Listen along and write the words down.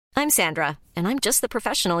I'm Sandra, and I'm just the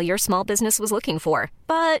professional your small business was looking for.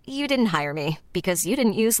 But you didn't hire me because you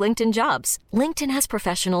didn't use LinkedIn Jobs. LinkedIn has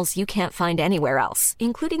professionals you can't find anywhere else,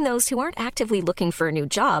 including those who aren't actively looking for a new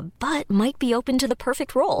job, but might be open to the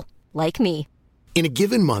perfect role, like me. In a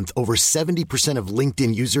given month, over 70% of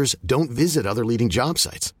LinkedIn users don't visit other leading job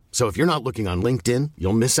sites. So if you're not looking on LinkedIn,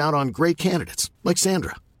 you'll miss out on great candidates like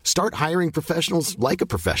Sandra. Start hiring professionals like a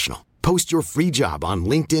professional. Post your free job on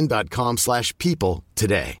linkedin.com/people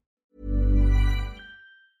today.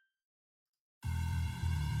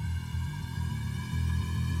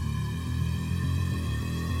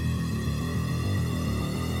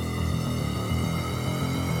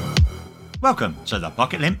 Welcome to the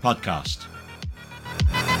Pocket Lint Podcast.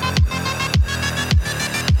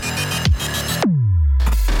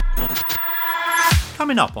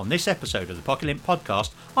 Coming up on this episode of the Pocket Lint Podcast,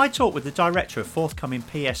 I talk with the director of forthcoming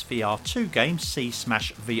PSVR2 game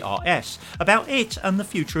VRS about it and the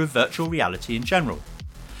future of virtual reality in general.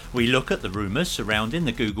 We look at the rumours surrounding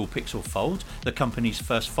the Google Pixel Fold, the company's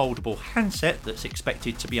first foldable handset that's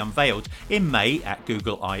expected to be unveiled in May at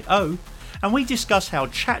Google I/O, and we discuss how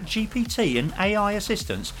ChatGPT and AI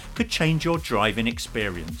assistants could change your driving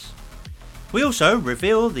experience. We also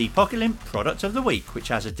reveal the Pocket Lint product of the week, which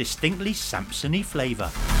has a distinctly Samsung-y flavour.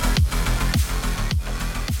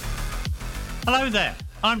 Hello there,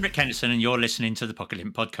 I'm Rick Henderson and you're listening to the Pocket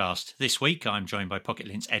Lint Podcast. This week I'm joined by Pocket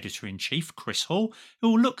Lint's Editor-in-Chief, Chris Hall,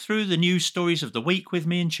 who will look through the news stories of the week with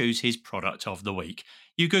me and choose his product of the week.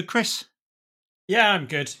 You good, Chris? Yeah, I'm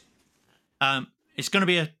good. It's going to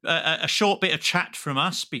be a short bit of chat from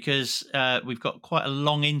us because we've got quite a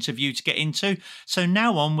long interview to get into. So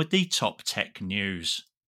now on with the top tech news.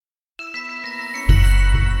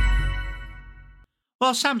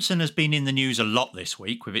 While Samsung has been in the news a lot this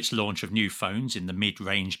week with its launch of new phones in the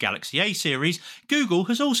mid-range Galaxy A series, Google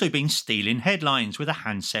has also been stealing headlines with a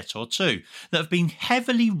handset or two that have been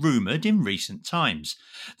heavily rumoured in recent times.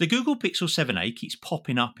 The Google Pixel 7a keeps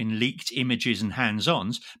popping up in leaked images and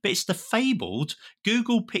hands-ons, but it's the fabled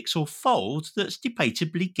Google Pixel Fold that's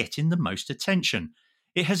debatably getting the most attention.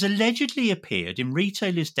 It has allegedly appeared in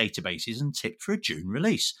retailers' databases and tipped for a June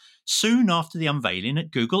release, soon after the unveiling at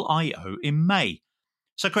Google I/O in May.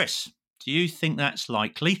 So, Chris, do you think that's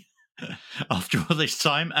likely after all this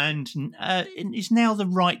time? And is now the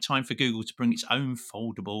right time for Google to bring its own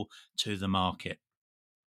foldable to the market?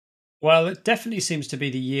 Well, it definitely seems to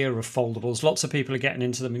be the year of foldables. Lots of people are getting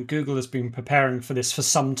into them, and Google has been preparing for this for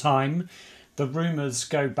some time. The rumours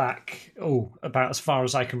go back, about as far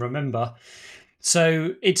as I can remember.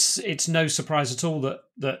 So it's no surprise at all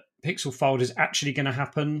that Pixel Fold is actually going to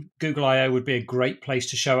happen. Google I/O would be a great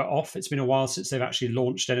place to show it off. It's been a while since they've actually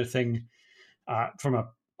launched anything from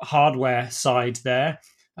a hardware side there.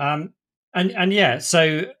 So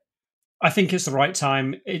I think it's the right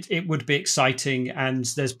time. It would be exciting, and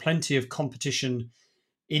there's plenty of competition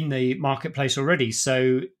in the marketplace already.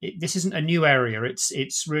 So this isn't a new area.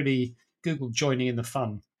 It's really Google joining in the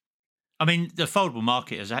fun. I mean, the foldable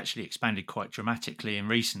market has actually expanded quite dramatically in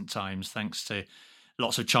recent times, thanks to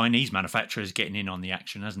lots of Chinese manufacturers getting in on the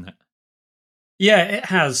action, hasn't it? Yeah, it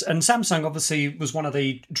has. And Samsung obviously was one of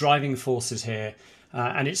the driving forces here.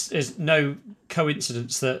 And it's no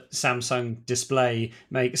coincidence that Samsung Display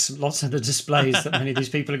makes lots of the displays that many of these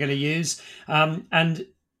people are going to use. And,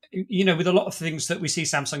 you know, with a lot of things that we see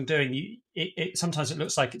Samsung doing, sometimes it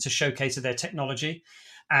looks like it's a showcase of their technology.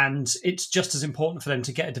 And it's just as important for them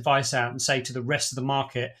to get a device out and say to the rest of the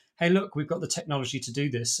market, hey, look, we've got the technology to do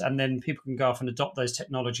this. And then people can go off and adopt those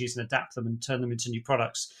technologies and adapt them and turn them into new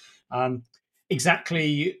products.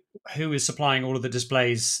 Exactly who is supplying all of the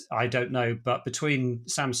displays, I don't know. But between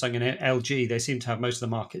Samsung and LG, they seem to have most of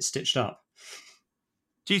the market stitched up.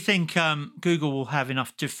 Do you think Google will have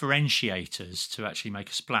enough differentiators to actually make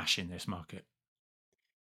a splash in this market?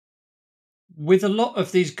 With a lot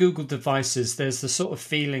of these Google devices, there's the sort of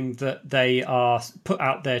feeling that they are put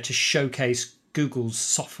out there to showcase Google's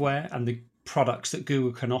software and the products that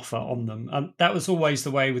Google can offer on them. And that was always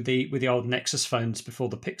the way with the old Nexus phones before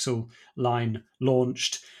the Pixel line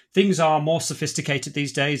launched. Things are more sophisticated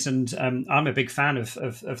these days, and I'm a big fan of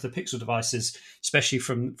the Pixel devices, especially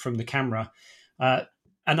from the camera. And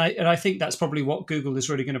I think that's probably what Google is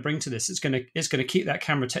really going to bring to this. It's going to keep that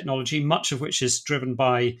camera technology, much of which is driven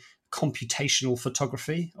by computational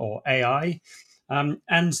photography or AI.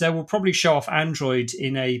 And they will probably show off Android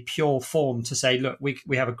in a pure form to say, look,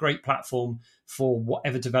 we have a great platform for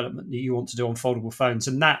whatever development that you want to do on foldable phones.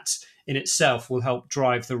 And that in itself will help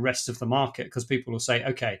drive the rest of the market, because people will say,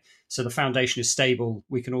 okay, so the foundation is stable.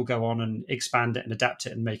 We can all go on and expand it and adapt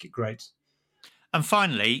it and make it great. And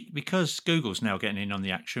finally, because Google's now getting in on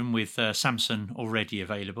the action with Samsung already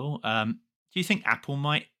available, do you think Apple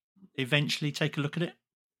might eventually take a look at it?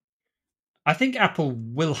 I think Apple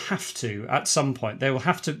will have to at some point. They will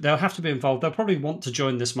have to. They'll have to be involved. They'll probably want to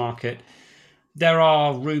join this market. There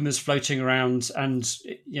are rumors floating around, and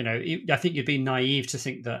I think you'd be naive to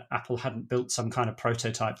think that Apple hadn't built some kind of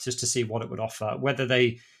prototype just to see what it would offer. Whether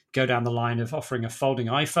they go down the line of offering a folding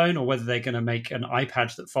iPhone or whether they're going to make an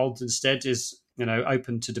iPad that folds instead is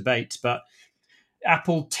open to debate. But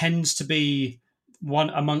Apple tends to be one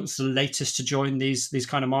amongst the latest to join these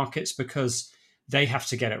kind of markets because they have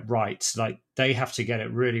to get it right. Like they have to get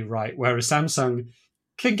it really right. Whereas Samsung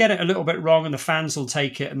can get it a little bit wrong, and the fans will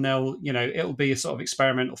take it, and it'll be a sort of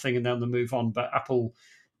experimental thing, and they'll move on. But Apple,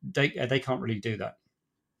 they can't really do that.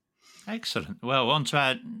 Excellent. Well, on to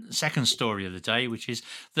our second story of the day, which is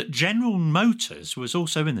that General Motors was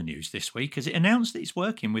also in the news this week as it announced that it's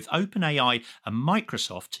working with OpenAI and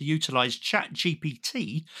Microsoft to utilize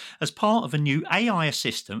ChatGPT as part of a new AI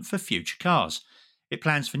assistant for future cars. It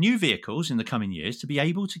plans for new vehicles in the coming years to be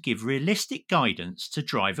able to give realistic guidance to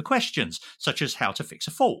driver questions, such as how to fix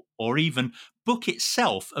a fault, or even book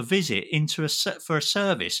itself a visit for a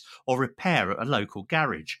service or repair at a local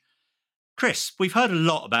garage. Chris, we've heard a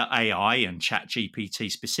lot about AI and ChatGPT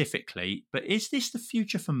specifically, but is this the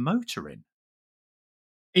future for motoring?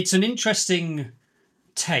 It's an interesting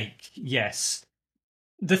take, yes.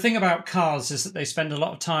 The thing about cars is that they spend a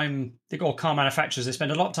lot of time, or car manufacturers, they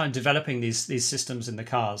spend a lot of time developing these systems in the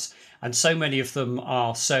cars, and so many of them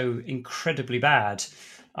are so incredibly bad.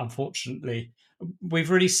 Unfortunately,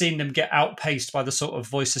 we've really seen them get outpaced by the sort of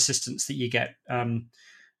voice assistants that you get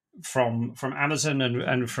from Amazon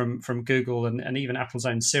and from Google and even Apple's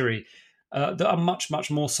own Siri, that are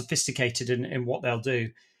much more sophisticated in what they'll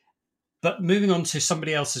do. But moving on to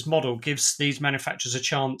somebody else's model gives these manufacturers a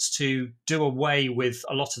chance to do away with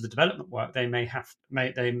a lot of the development work they may have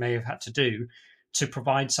had to do to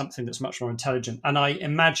provide something that's much more intelligent. And I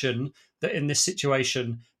imagine that in this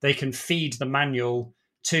situation, they can feed the manual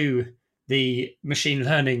to the machine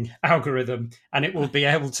learning algorithm, and it will be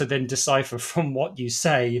able to then decipher from what you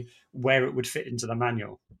say where it would fit into the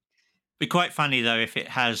manual. Be quite funny though if it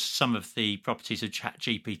has some of the properties of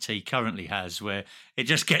ChatGPT currently has, where it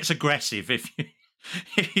just gets aggressive if you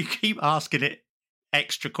if you keep asking it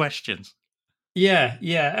extra questions. Yeah.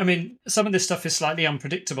 I mean, some of this stuff is slightly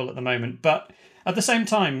unpredictable at the moment, but at the same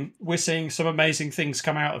time, we're seeing some amazing things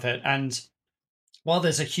come out of it. And while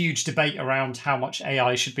there's a huge debate around how much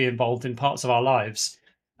AI should be involved in parts of our lives,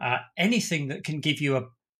 anything that can give you a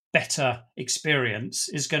better experience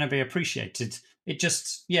is going to be appreciated. It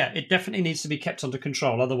definitely needs to be kept under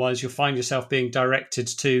control. Otherwise, you'll find yourself being directed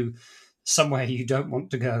to somewhere you don't want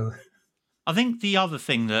to go. I think the other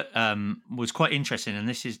thing that was quite interesting, and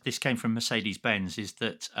this came from Mercedes Benz, is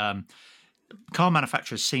that car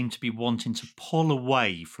manufacturers seem to be wanting to pull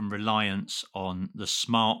away from reliance on the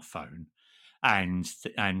smartphone and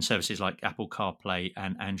services like Apple CarPlay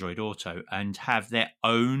and Android Auto, and have their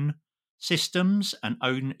own systems and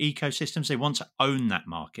own ecosystems. They want to own that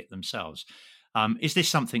market themselves. Is this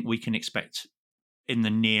something we can expect in the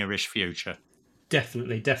nearish future?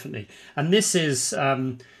 Definitely. And this is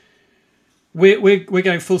we're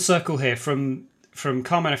going full circle here from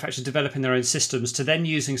car manufacturers developing their own systems to then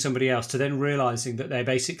using somebody else to then realizing that they're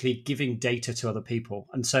basically giving data to other people.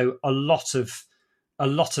 And so a lot of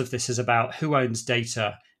this is about who owns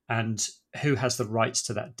data and who has the rights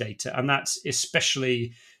to that data. And that's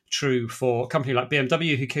especially true for a company like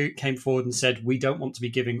BMW, who came forward and said, we don't want to be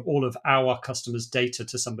giving all of our customers' data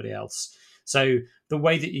to somebody else. So the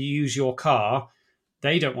way that you use your car,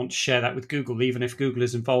 they don't want to share that with Google, even if Google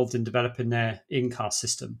is involved in developing their in-car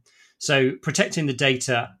system. So protecting the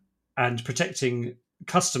data and protecting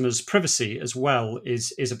customers' privacy as well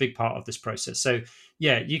is a big part of this process. So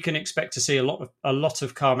yeah, you can expect to see a lot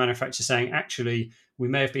of car manufacturers saying, actually, we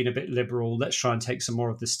may have been a bit liberal. Let's try and take some more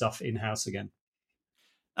of this stuff in-house again.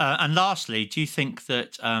 And lastly, do you think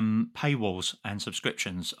that paywalls and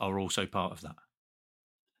subscriptions are also part of that?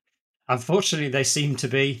 Unfortunately, they seem to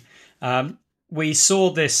be. We saw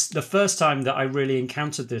this the first time that I really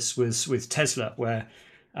encountered this was with Tesla,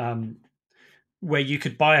 um, where you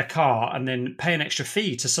could buy a car and then pay an extra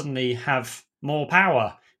fee to suddenly have more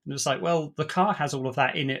power. And it's like, well, the car has all of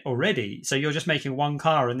that in it already. So you're just making one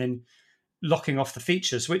car and then locking off the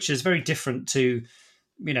features, which is very different to,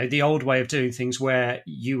 the old way of doing things where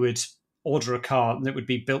you would order a car and it would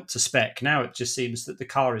be built to spec. Now it just seems that the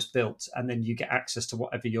car is built and then you get access to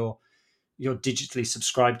whatever you're digitally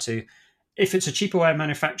subscribed to. If it's a cheaper way of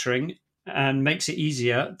manufacturing and makes it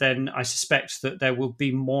easier, then I suspect that there will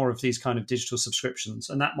be more of these kind of digital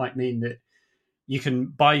subscriptions. And that might mean that, you can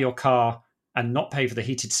buy your car and not pay for the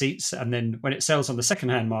heated seats. And then when it sells on the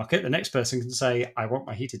secondhand market, the next person can say, I want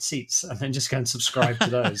my heated seats, and then just go and subscribe to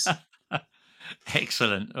those.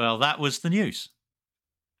 Excellent. Well, that was the news.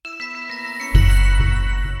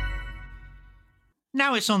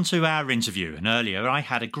 Now it's on to our interview, and earlier I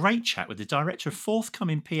had a great chat with the director of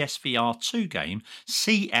forthcoming PSVR2 game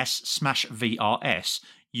CS Smash VRS,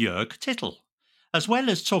 Jörg Tittel. As well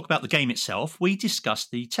as talk about the game itself, we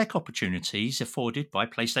discussed the tech opportunities afforded by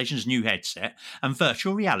PlayStation's new headset and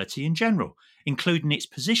virtual reality in general, including its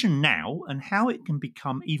position now and how it can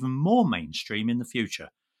become even more mainstream in the future.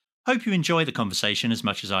 Hope you enjoy the conversation as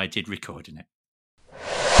much as I did recording it.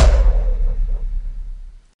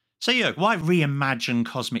 So, Jörg, why reimagine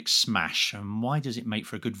Cosmic Smash, and why does it make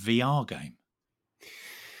for a good VR game?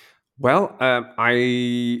 Well,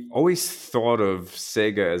 I always thought of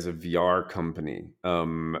Sega as a VR company.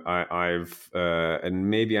 I've and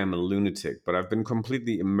maybe I'm a lunatic, but I've been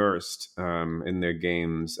completely immersed in their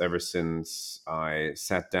games ever since I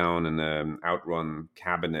sat down in an Outrun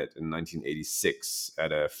cabinet in 1986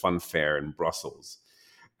 at a fun fair in Brussels,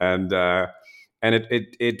 and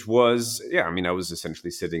it was, yeah, I mean, I was essentially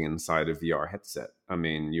sitting inside a VR headset. I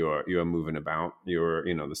mean, you're moving about,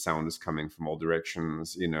 the sound is coming from all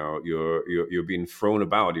directions, you're being thrown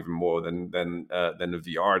about even more than the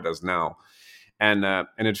VR does now. And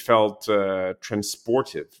it felt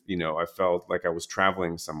transportive. I felt like I was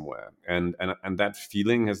traveling somewhere, and that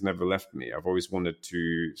feeling has never left me. I've always wanted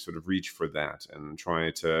to sort of reach for that and try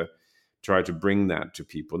to bring that to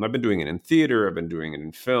people. And I've been doing it in theater, I've been doing it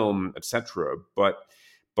in film, etc. But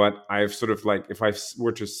I've sort of, like, if I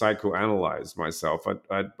were to psychoanalyze myself,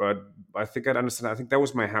 I think I'd understand. I think that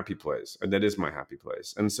was my happy place, and that is my happy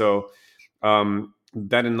place. And so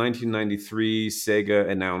that in 1993, Sega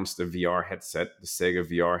announced a VR headset, the Sega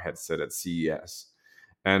VR headset at CES.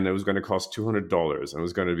 And it was going to cost $200, and it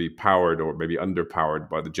was going to be powered or maybe underpowered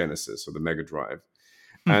by the Genesis or the Mega Drive.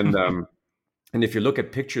 And and if you look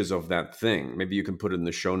at pictures of that thing, maybe you can put it in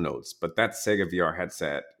the show notes, but that Sega VR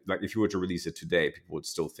headset, like if you were to release it today, people would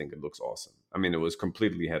still think it looks awesome. I mean, it was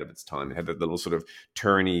completely ahead of its time. It had that little sort of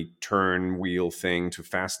turn wheel thing to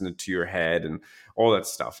fasten it to your head and all that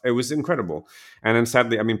stuff. It was incredible. And then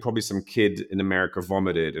sadly, I mean, probably some kid in America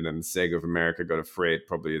vomited, and then Sega of America got afraid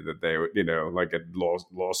probably that they would, like get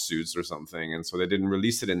lawsuits or something. And so they didn't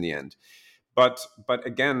release it in the end. But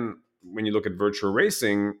again, when you look at virtual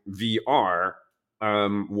racing, VR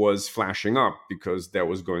was flashing up because there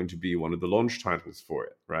was going to be one of the launch titles for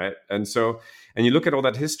it, right? And you look at all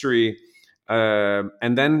that history,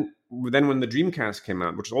 and then when the Dreamcast came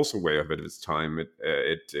out, which is also way ahead of its time,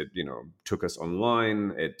 it took us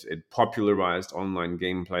online. It popularized online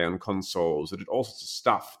gameplay on consoles. It did all sorts of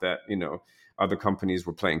stuff that other companies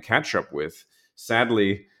were playing catch up with.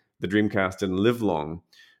 Sadly, the Dreamcast didn't live long.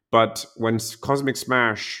 But when Cosmic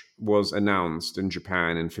Smash was announced in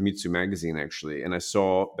Japan in Famitsu magazine, actually, and I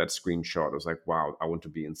saw that screenshot, I was like, wow, I want to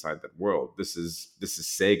be inside that world. This is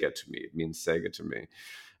Sega to me. It means Sega to me.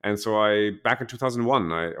 And so back in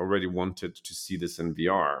 2001, I already wanted to see this in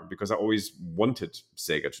VR because I always wanted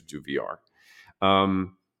Sega to do VR.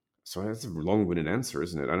 So that's a long-winded answer,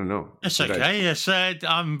 isn't it? I don't know. It's okay. Yes,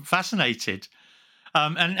 I'm fascinated.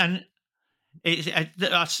 And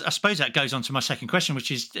I suppose that goes on to my second question,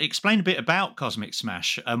 which is explain a bit about Cosmic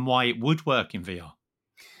Smash and why it would work in VR.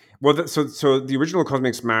 Well, so the original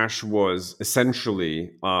Cosmic Smash was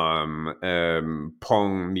essentially Pong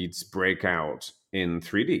meets Breakout in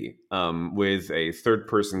 3D, with a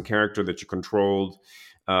third-person character that you controlled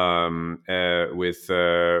with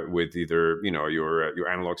either your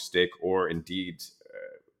analog stick or indeed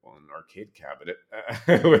an arcade cabinet,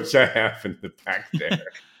 which I have in the back there.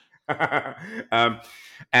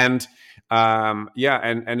 And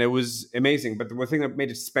it was amazing. But the one thing that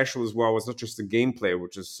made it special as well was not just the gameplay,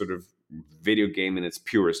 which is sort of video game in its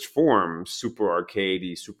purest form, super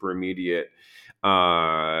arcadey, super immediate,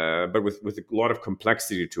 but with a lot of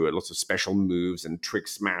complexity to it, lots of special moves and trick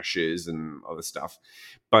smashes and other stuff.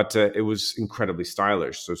 But it was incredibly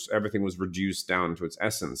stylish. So everything was reduced down to its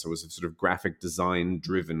essence. It was a sort of graphic design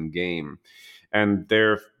driven game. And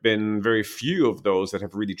there have been very few of those that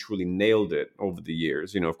have really truly nailed it over the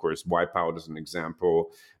years. Of course, Wipeout is an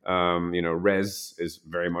example. Rez is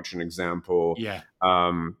very much an example. Yeah.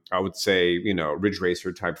 I would say, Ridge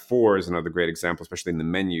Racer Type 4 is another great example, especially in the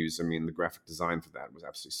menus. I mean, the graphic design for that was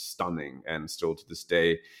absolutely stunning and still to this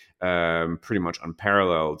day, pretty much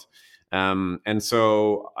unparalleled.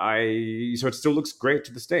 So it still looks great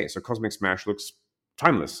to this day. So Cosmic Smash looks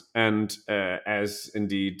timeless, and as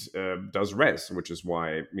indeed does Res, which is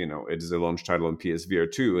why it is a launch title on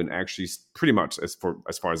PSVR2, and actually pretty much, as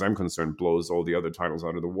far as I'm concerned, blows all the other titles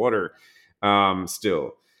out of the water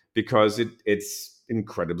still, because it's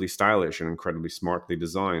incredibly stylish and incredibly smartly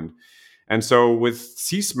designed. And so with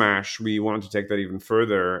Sea Smash, we wanted to take that even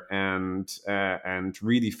further and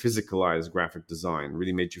really physicalize graphic design.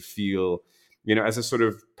 Really made you feel, as a sort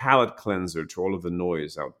of palate cleanser to all of the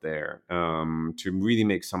noise out there, to really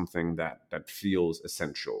make something that feels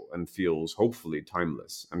essential and feels hopefully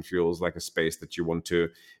timeless and feels like a space that you want to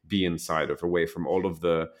be inside of, away from all of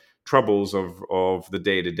the troubles of the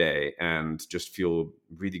day to day, and just feel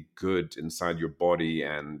really good inside your body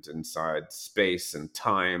and inside space and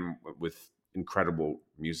time with incredible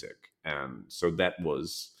music. And so that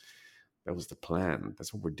was the plan.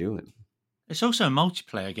 That's what we're doing. It's also a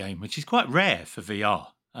multiplayer game, which is quite rare for VR.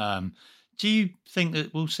 Do you think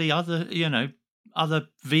that we'll see other VR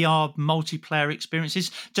multiplayer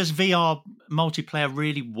experiences? Does VR multiplayer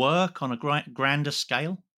really work on a grander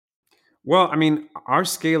scale? Well, I mean, our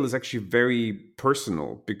scale is actually very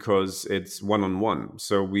personal because it's one-on-one.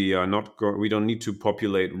 So we are not we don't need to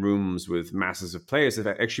populate rooms with masses of players. There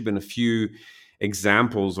have actually been a few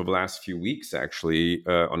examples of the last few weeks, actually,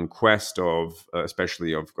 on Quest of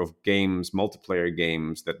especially of games, multiplayer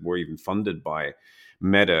games that were even funded by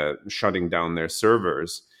Meta shutting down their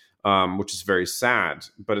servers, which is very sad.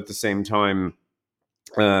 But at the same time,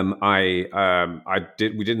 we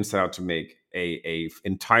didn't set out to make a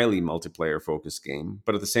entirely multiplayer focused game,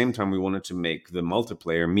 but at the same time we wanted to make the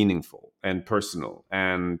multiplayer meaningful and personal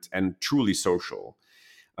and truly social,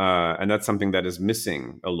 and that's something that is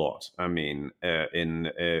missing a lot. I mean,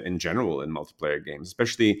 in general in multiplayer games,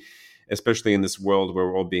 especially in this world where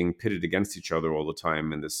we're all being pitted against each other all the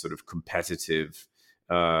time in this sort of competitive,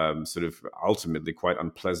 sort of ultimately quite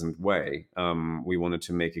unpleasant way. We wanted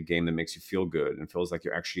to make a game that makes you feel good and feels like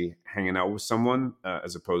you're actually hanging out with someone,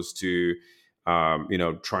 as opposed to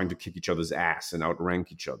trying to kick each other's ass and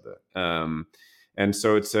outrank each other. And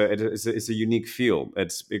so it's a unique feel.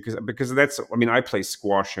 It's because that's, I mean, I play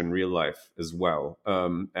squash in real life as well,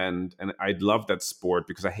 and I love that sport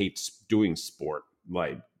because I hate doing sport,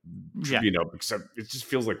 like, because it just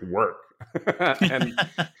feels like work. And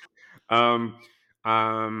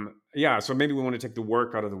yeah, so maybe we want to take the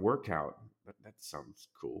work out of the workout. That sounds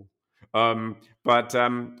cool. No, but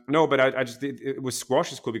I just, it was,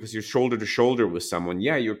 squash is cool because you're shoulder to shoulder with someone.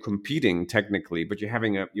 Yeah, you're competing technically, but you're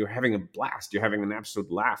having a blast. You're having an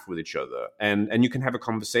absolute laugh with each other, and you can have a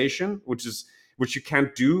conversation, which you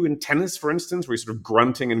can't do in tennis, for instance, where you're sort of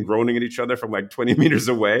grunting and groaning at each other from like 20 meters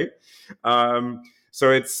away.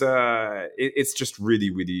 So it's just really,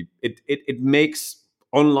 really, it makes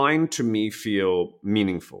online to me feel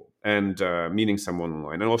meaningful and meeting someone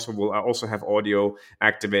online. And also we'll also have audio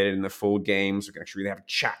activated in the full game, so we can actually really have a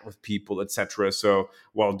chat with people, etc. So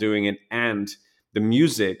while doing it, and the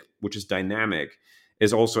music, which is dynamic,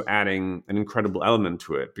 is also adding an incredible element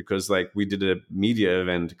to it, because like we did a media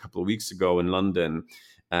event a couple of weeks ago in London,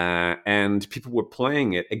 and people were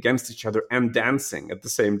playing it against each other and dancing at the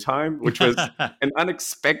same time, which was an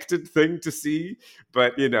unexpected thing to see.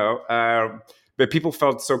 But but people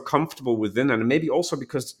felt so comfortable within it. And maybe also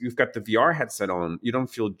because you've got the VR headset on, you don't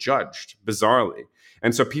feel judged, bizarrely.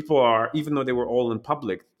 And so people are, even though they were all in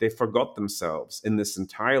public, they forgot themselves in this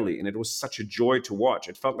entirely. And it was such a joy to watch.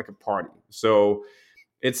 It felt like a party. So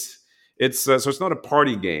it's not a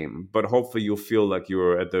party game, but hopefully you'll feel like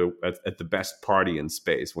you're at the best party in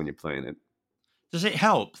space when you're playing it. Does it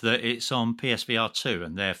help that it's on PSVR2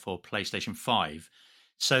 and therefore PlayStation 5,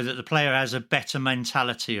 so that the player has a better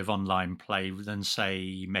mentality of online play than,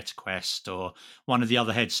 say, MetaQuest or one of the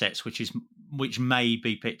other headsets, which may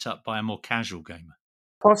be picked up by a more casual gamer?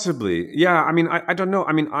 Possibly, yeah. I mean, I don't know.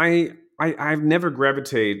 I mean, I've never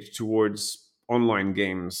gravitated towards online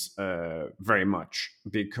games very much,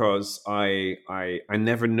 because I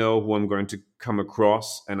never know who I'm going to come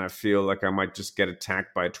across, and I feel like I might just get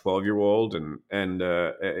attacked by a 12-year-old and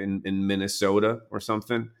in Minnesota or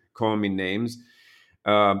something, calling me names.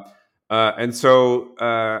 Um, so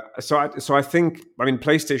I think, I mean,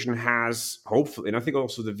 PlayStation has, hopefully, and I think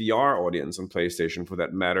also the VR audience on PlayStation, for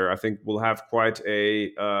that matter, I think will have quite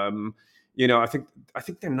a, I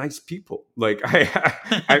think they're nice people. Like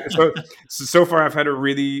so far I've had a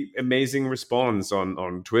really amazing response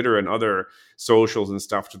on Twitter and other socials and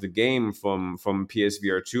stuff to the game from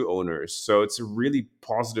PSVR2 owners. So it's a really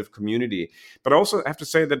positive community. But I also have to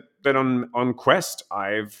say that on Quest,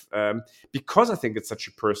 I've because I think it's such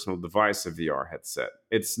a personal device, a VR headset.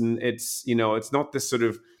 It's not this sort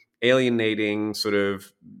of alienating sort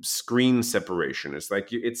of screen separation. It's like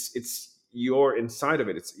it's you're inside of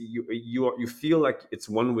it. It's you feel like it's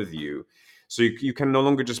one with you. So you can no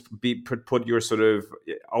longer just put your sort of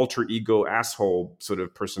alter ego asshole sort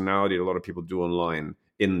of personality that a lot of people do online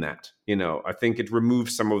in that. I think it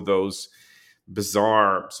removes some of those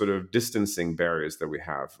bizarre sort of distancing barriers that we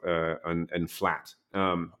have, and flat.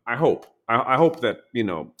 I hope that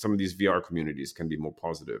some of these VR communities can be more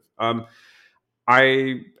positive. And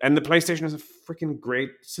the PlayStation is a freaking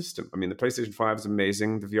great system. I mean, the PlayStation 5 is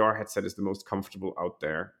amazing. The VR headset is the most comfortable out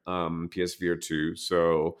there. PSVR2.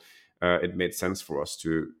 So it made sense for us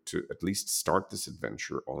to at least start this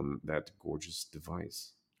adventure on that gorgeous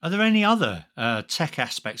device. Are there any other tech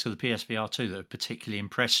aspects of the PSVR2 that have particularly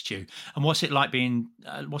impressed you? And what's it like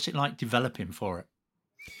what's it like developing for it?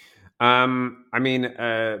 I mean,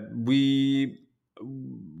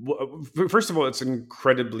 first of all, it's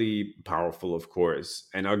incredibly powerful, of course,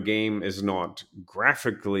 and our game is not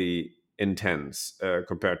graphically intense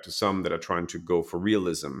compared to some that are trying to go for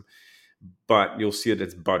realism. But you'll see that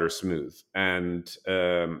it's butter smooth, and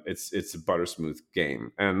it's a butter smooth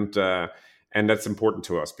game, and that's important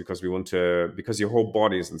to us because because your whole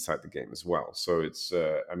body is inside the game as well. So it's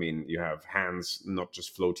I mean, you have hands, not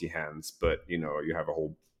just floaty hands, but you have a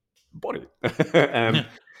whole body.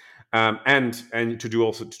 And to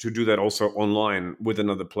do that also online with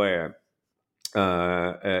another player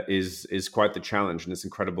is quite the challenge, and it's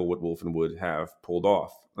incredible what Wolf and Wood have pulled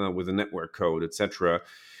off with the network code, etc.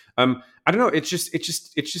 I don't know. It's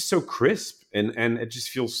just so crisp, and it just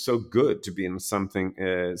feels so good to be in something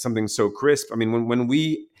so crisp. I mean, when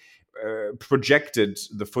we projected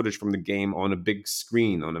the footage from the game on a big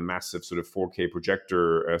screen on a massive sort of 4K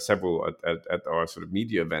projector, several at our sort of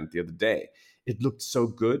media event the other day, it looked so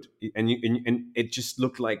good, and it just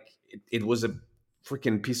looked like it was a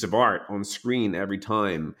freaking piece of art on screen every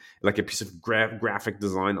time, like a piece of graphic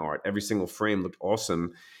design art. Every single frame looked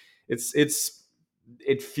awesome.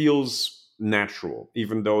 It feels natural,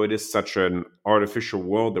 even though it is such an artificial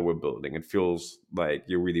world that we're building. It feels like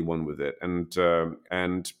you're really one with it, and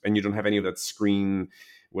you don't have any of that screen.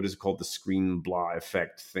 What is it called? The screen blah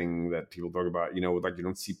effect thing that people talk about. Like you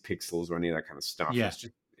don't see pixels or any of that kind of stuff. Yeah.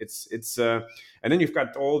 It's and then you've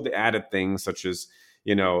got all the added things such as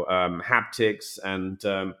haptics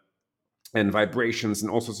and vibrations and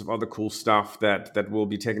all sorts of other cool stuff that will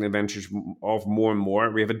be taken advantage of more and more.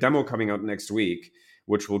 We have a demo coming out next week,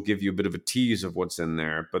 which will give you a bit of a tease of what's in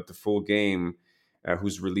there. But the full game,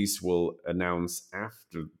 whose release we'll announce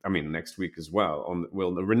next week as well.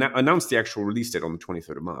 We'll announce the actual release date on the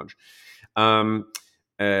 23rd of March.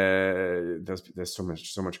 There's so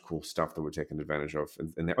much cool stuff that we're taking advantage of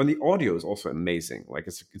in there. And the audio is also amazing. Like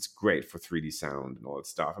it's great for 3D sound and all that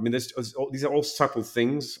stuff. I mean, these are all subtle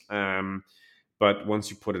things, but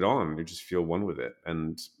once you put it on, you just feel one with it,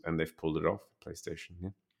 and they've pulled it off. PlayStation, yeah.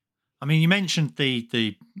 I mean, you mentioned the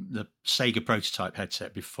Sega prototype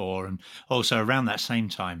headset before, and also around that same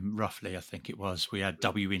time, roughly, I think it was, we had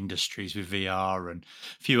W Industries with VR and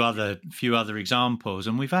a few other examples,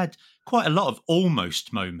 and we've had quite a lot of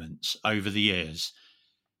almost moments over the years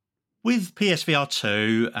with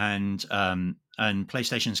PSVR2 and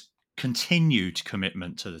PlayStation's continued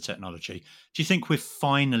commitment to the technology. Do you think we're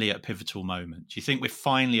finally at a pivotal moment? Do you think we're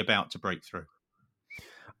finally about to break through?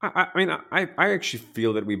 I actually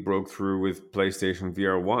feel that we broke through with PlayStation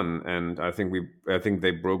VR1, and I think they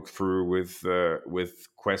broke through with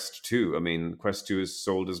Quest 2. I mean, Quest 2 has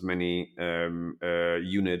sold as many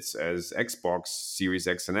units as Xbox Series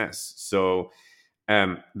X and S. So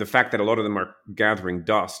the fact that a lot of them are gathering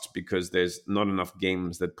dust because there's not enough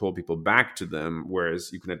games that pull people back to them,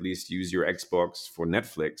 whereas you can at least use your Xbox for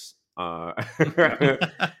Netflix.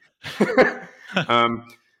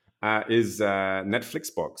 Is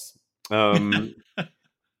Netflix box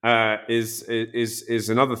is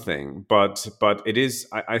another thing, but it is.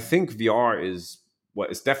 I think VR is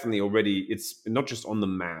it's definitely already. It's not just on the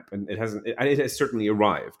map, and it has certainly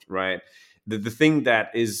arrived. Right. The thing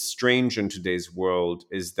that is strange in today's world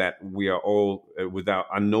is that we are all without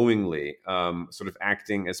unknowingly sort of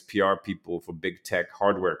acting as PR people for big tech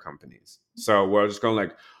hardware companies. So we're just going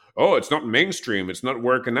like, oh, it's not mainstream, it's not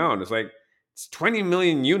working out. It's like, it's 20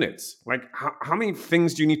 million units. Like, how many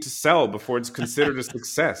things do you need to sell before it's considered a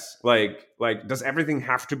success? Like, does everything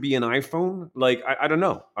have to be an iPhone? Like, I don't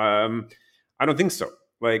know. I don't think so.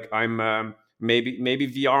 Like, I'm maybe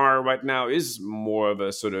VR right now is more of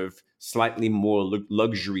a sort of slightly more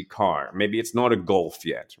luxury car. Maybe it's not a Golf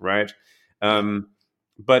yet, right?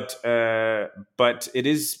 But it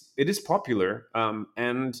is popular,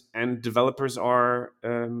 and developers are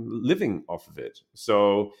living off of it.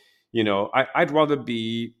 So I'd rather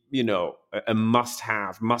be a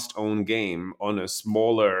must-have, must-own game on a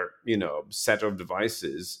smaller, set of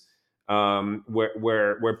devices,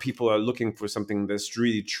 where people are looking for something that's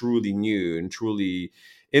really truly new and truly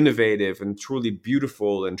innovative and truly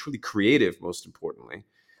beautiful and truly creative, most importantly,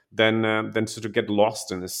 then sort of get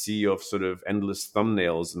lost in a sea of sort of endless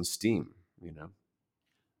thumbnails and Steam.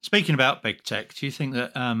 Speaking about big tech, do you think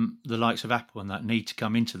that the likes of Apple and that need to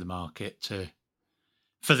come into the market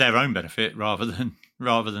for their own benefit rather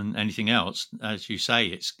than anything else? As you say,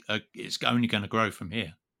 it's only going to grow from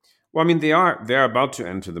here. Well, I mean, they're about to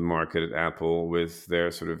enter the market at Apple with their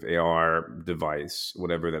sort of AR device,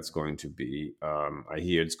 whatever that's going to be. I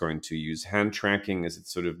hear it's going to use hand tracking as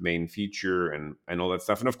its sort of main feature and all that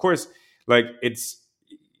stuff. And of course, like it's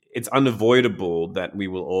unavoidable that we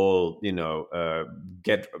will all,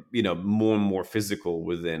 get more and more physical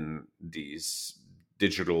within these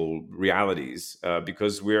digital realities,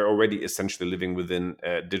 because we're already essentially living within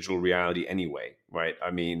digital reality anyway, right?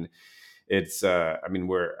 I mean,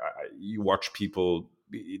 where you watch people,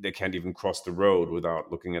 they can't even cross the road without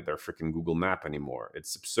looking at their freaking Google Map anymore.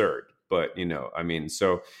 It's absurd. But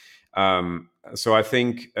so I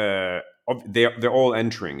think they're all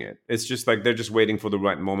entering it. It's just like they're just waiting for the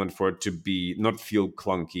right moment for it to be not feel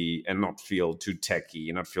clunky and not feel too techy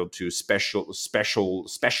and not feel too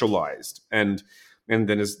specialized. And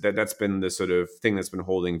then that's been the sort of thing that's been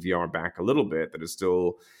holding VR back a little bit. That it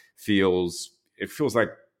feels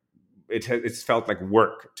like it's felt like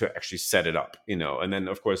work to actually set it up, and then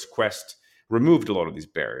of course Quest removed a lot of these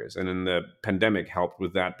barriers, and then the pandemic helped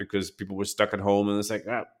with that because people were stuck at home and it's like,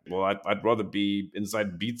 I'd rather be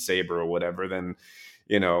inside Beat Saber or whatever than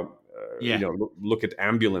look at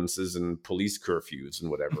ambulances and police curfews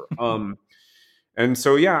and whatever. And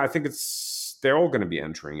so I think they're all going to be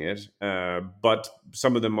entering it, but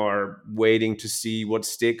some of them are waiting to see what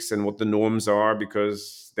sticks and what the norms are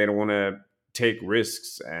because they don't want to take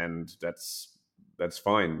risks, and that's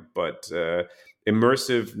fine. But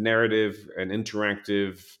immersive narrative and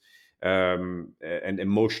interactive and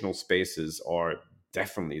emotional spaces are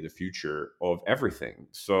definitely the future of everything.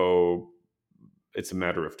 So it's a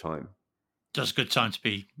matter of time. Just a good time to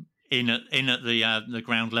be in at the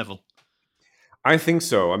ground level. I think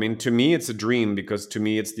so. I mean, to me, it's a dream because to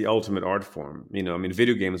me, it's the ultimate art form.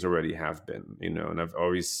 Video games already have been, and I've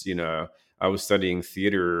always, I was studying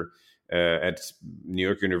theater at New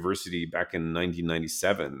York University back in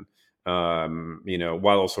 1997,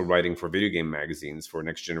 while also writing for video game magazines, for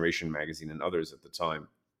Next Generation magazine and others at the time.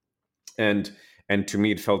 And to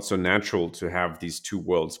me, it felt so natural to have these two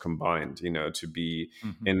worlds combined, to be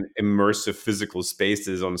in immersive physical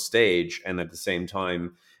spaces on stage and at the same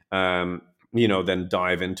time, then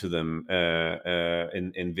dive into them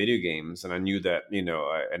in video games. And I knew that,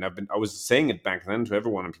 I was saying it back then to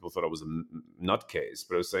everyone, and people thought I was a nutcase.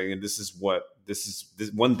 But I was saying, this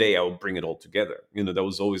one day I will bring it all together. That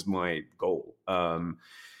was always my goal.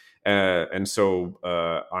 And so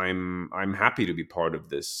I'm happy to be part of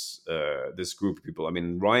this group of people. I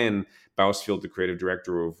mean, Ryan Bousfield, the creative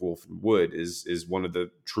director of Wolf and Wood, is one of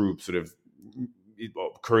the true sort of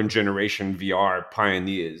current generation VR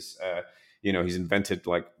pioneers. He's invented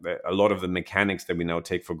like a lot of the mechanics that we now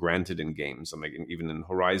take for granted in games. Even in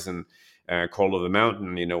Horizon Call of the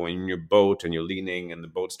Mountain, when you're in your boat and you're leaning and the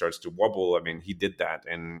boat starts to wobble. I mean, he did that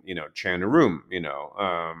in, Chan Room,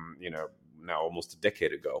 now almost a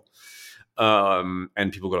decade ago.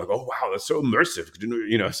 And people go like, oh, wow, that's so immersive.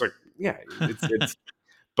 It's like, yeah, it's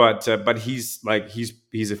but he's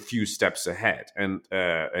a few steps ahead, and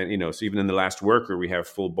so even in The Last Worker we have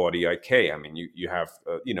full body IK. I mean, you have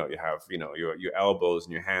your elbows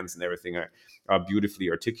and your hands and everything are beautifully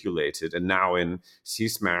articulated, and now in Sea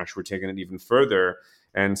Smash we're taking it even further,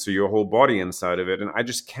 and so your whole body inside of it. And I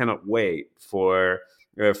just cannot wait for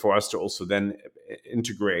us to also then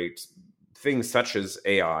integrate things such as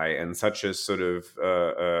AI and such as sort of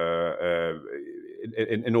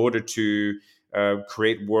in order to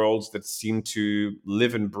create worlds that seem to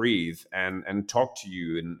live and breathe and talk to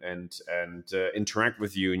you and interact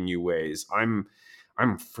with you in new ways. I'm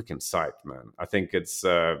freaking psyched, man. I think it's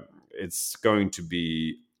going to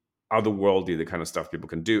be otherworldly, the kind of stuff people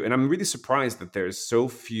can do. And I'm really surprised that there's so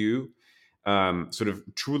few sort of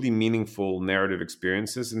truly meaningful narrative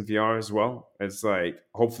experiences in VR as well. It's like,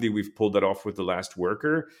 hopefully we've pulled that off with The Last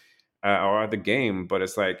Worker or the game, but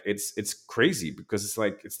it's like it's crazy because it's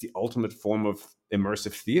like it's the ultimate form of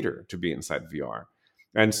immersive theater to be inside VR.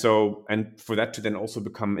 And for that to then also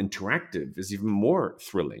become interactive is even more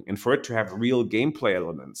thrilling, and for it to have real gameplay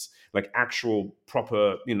elements, like actual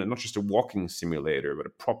proper, not just a walking simulator but a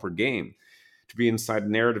proper game, to be inside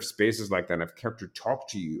narrative spaces like that and have a character talk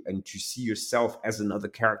to you and to see yourself as another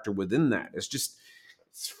character within that. It's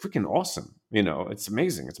freaking awesome. It's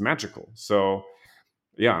amazing. It's magical. So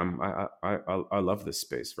yeah, I love this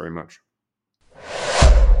space very much.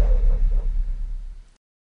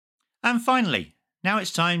 And finally, now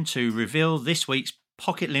it's time to reveal this week's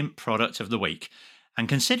Pocket Lint product of the week. And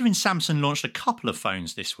considering Samsung launched a couple of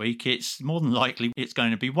phones this week, it's more than likely it's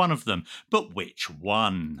going to be one of them. But which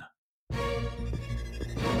one?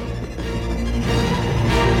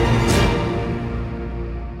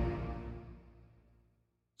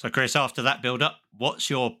 So Chris, after that build-up, what's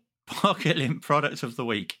your Pocket Lint product of the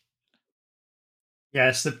week?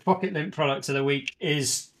 Yes, the Pocket Lint product of the week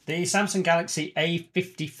is the Samsung Galaxy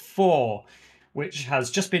A54, which has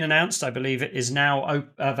just been announced. I believe it is now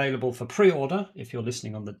available for pre-order if you're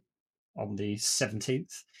listening on the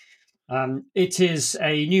 17th. It is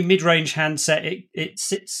a new mid-range handset. It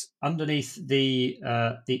sits underneath the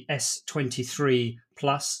S23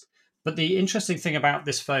 Plus. But the interesting thing about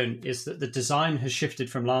this phone is that the design has shifted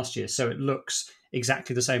from last year, so it looks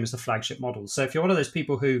exactly the same as the flagship model. So if you're one of those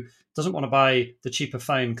people who doesn't want to buy the cheaper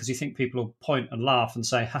phone because you think people will point and laugh and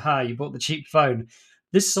say, haha, you bought the cheap phone,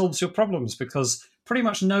 this solves your problems because pretty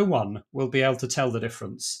much no one will be able to tell the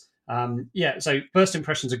difference. So first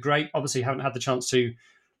impressions are great. Obviously, haven't had the chance to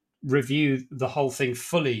review the whole thing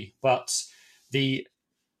fully, but the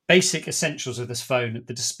basic essentials of this phone,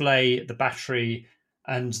 the display, the battery,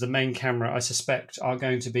 and the main camera, I suspect, are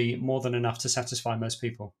going to be more than enough to satisfy most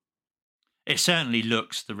people. It certainly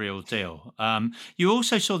looks the real deal. You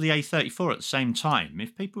also saw the A34 at the same time.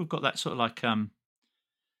 If people have got that sort of like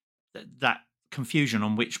that confusion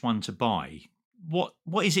on which one to buy,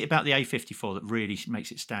 what is it about the A54 that really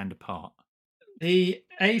makes it stand apart? The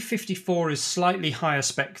A54 is slightly higher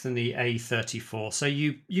spec than the A34, so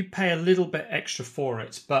you pay a little bit extra for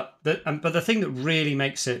it. But the thing that really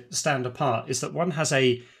makes it stand apart is that one has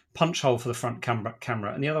a punch hole for the front camera,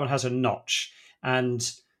 and the other one has a notch.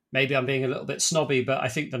 And maybe I'm being a little bit snobby, but I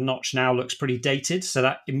think the notch now looks pretty dated, so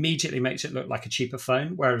that immediately makes it look like a cheaper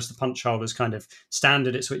phone. Whereas the punch hole is kind of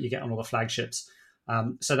standard; it's what you get on all the flagships.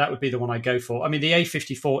 So that would be the one I go for. I mean, the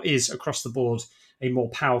A54 is across the board a more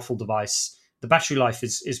powerful device. The battery life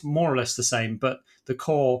is more or less the same, but the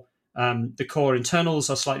core internals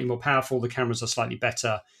are slightly more powerful. The cameras are slightly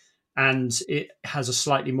better, and it has a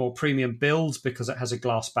slightly more premium build because it has a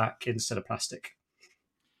glass back instead of plastic.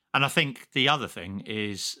 And I think the other thing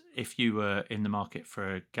is, if you were in the market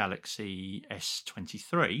for a Galaxy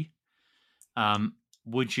S23,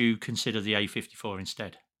 would you consider the A54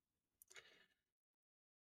 instead?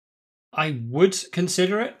 I would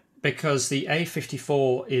consider it because the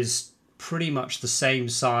A54 is pretty much the same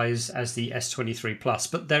size as the S23 Plus,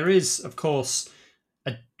 but there is, of course,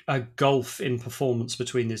 a gulf in performance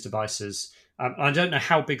between these devices. I don't know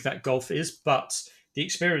how big that gulf is, but the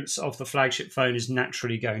experience of the flagship phone is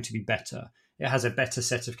naturally going to be better. It has a better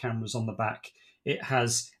set of cameras on the back. It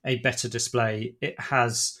has a better display. It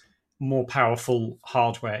has more powerful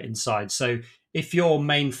hardware inside. So if your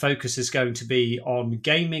main focus is going to be on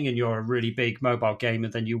gaming and you're a really big mobile gamer,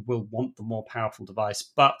 then you will want the more powerful device.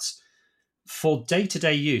 But for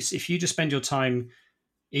day-to-day use, if you just spend your time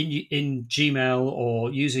in Gmail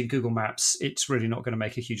or using Google Maps, it's really not going to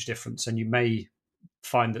make a huge difference. And you may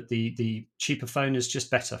find that the cheaper phone is just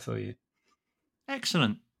better for you.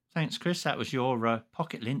 Excellent. Thanks, Chris. That was your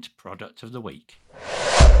Pocket Lint product of the week.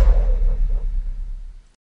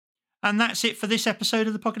 And that's it for this episode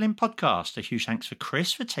of the Pocket Lint podcast. A huge thanks for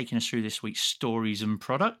Chris for taking us through this week's stories and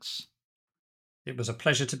products. It was a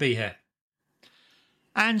pleasure to be here.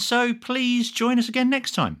 And so please join us again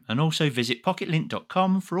next time. And also visit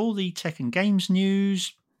pocketlint.com for all the tech and games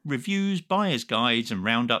news, reviews, buyer's guides and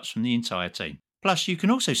roundups from the entire team. Plus, you can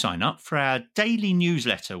also sign up for our daily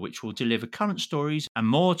newsletter, which will deliver current stories and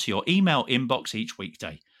more to your email inbox each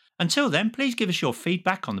weekday. Until then, please give us your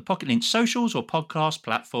feedback on the Pocket Lint socials or podcast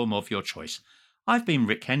platform of your choice. I've been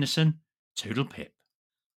Rick Henderson. Toodle pip.